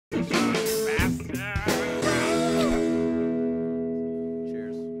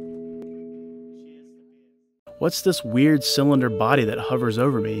What's this weird cylinder body that hovers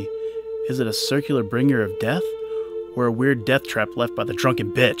over me? Is it a circular bringer of death? Or a weird death trap left by the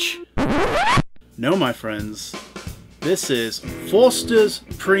drunken bitch? No, my friends. This is Foster's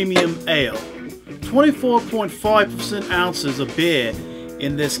Premium Ale. 24.5% ounces of beer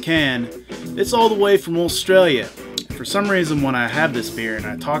in this can. It's all the way from Australia. For some reason, when I have this beer and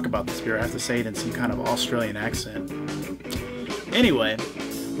I talk about this beer, I have to say it in some kind of Australian accent. Anyway,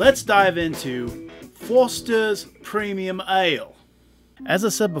 let's dive into Foster's Premium Ale. As I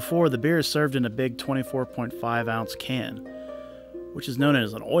said before, the beer is served in a big 24.5 ounce can, which is known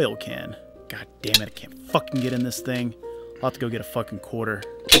as an oil can. God damn it, I can't fucking get in this thing. I'll have to go get a fucking quarter.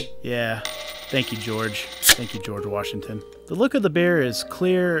 Yeah, thank you, George. Thank you, George Washington. The look of the beer is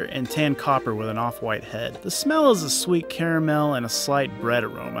clear and tan copper with an off-white head. The smell is a sweet caramel and a slight bread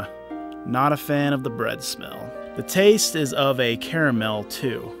aroma. Not a fan of the bread smell. The taste is of a caramel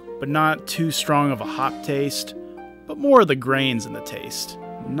too, but not too strong of a hop taste, but more of the grains in the taste.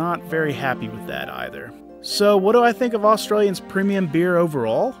 Not very happy with that either. So what do I think of Australian's premium beer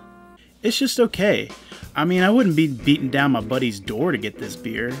overall? It's just okay. I mean, I wouldn't be beating down my buddy's door to get this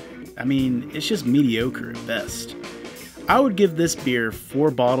beer. I mean, it's just mediocre at best. I would give this beer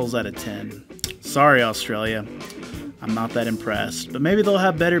 4 bottles out of 10. Sorry, Australia. I'm not that impressed. But maybe they'll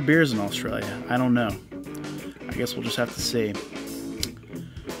have better beers in Australia. I don't know. I guess we'll just have to see.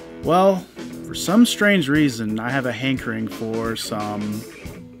 Well, for some strange reason, I have a hankering for some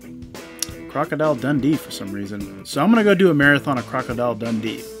Crocodile Dundee for some reason. So I'm going to go do a marathon of Crocodile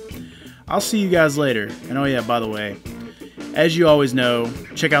Dundee. I'll see you guys later. And oh yeah, by the way, as you always know,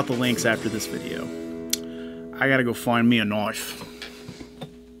 check out the links after this video. I gotta go find me a knife.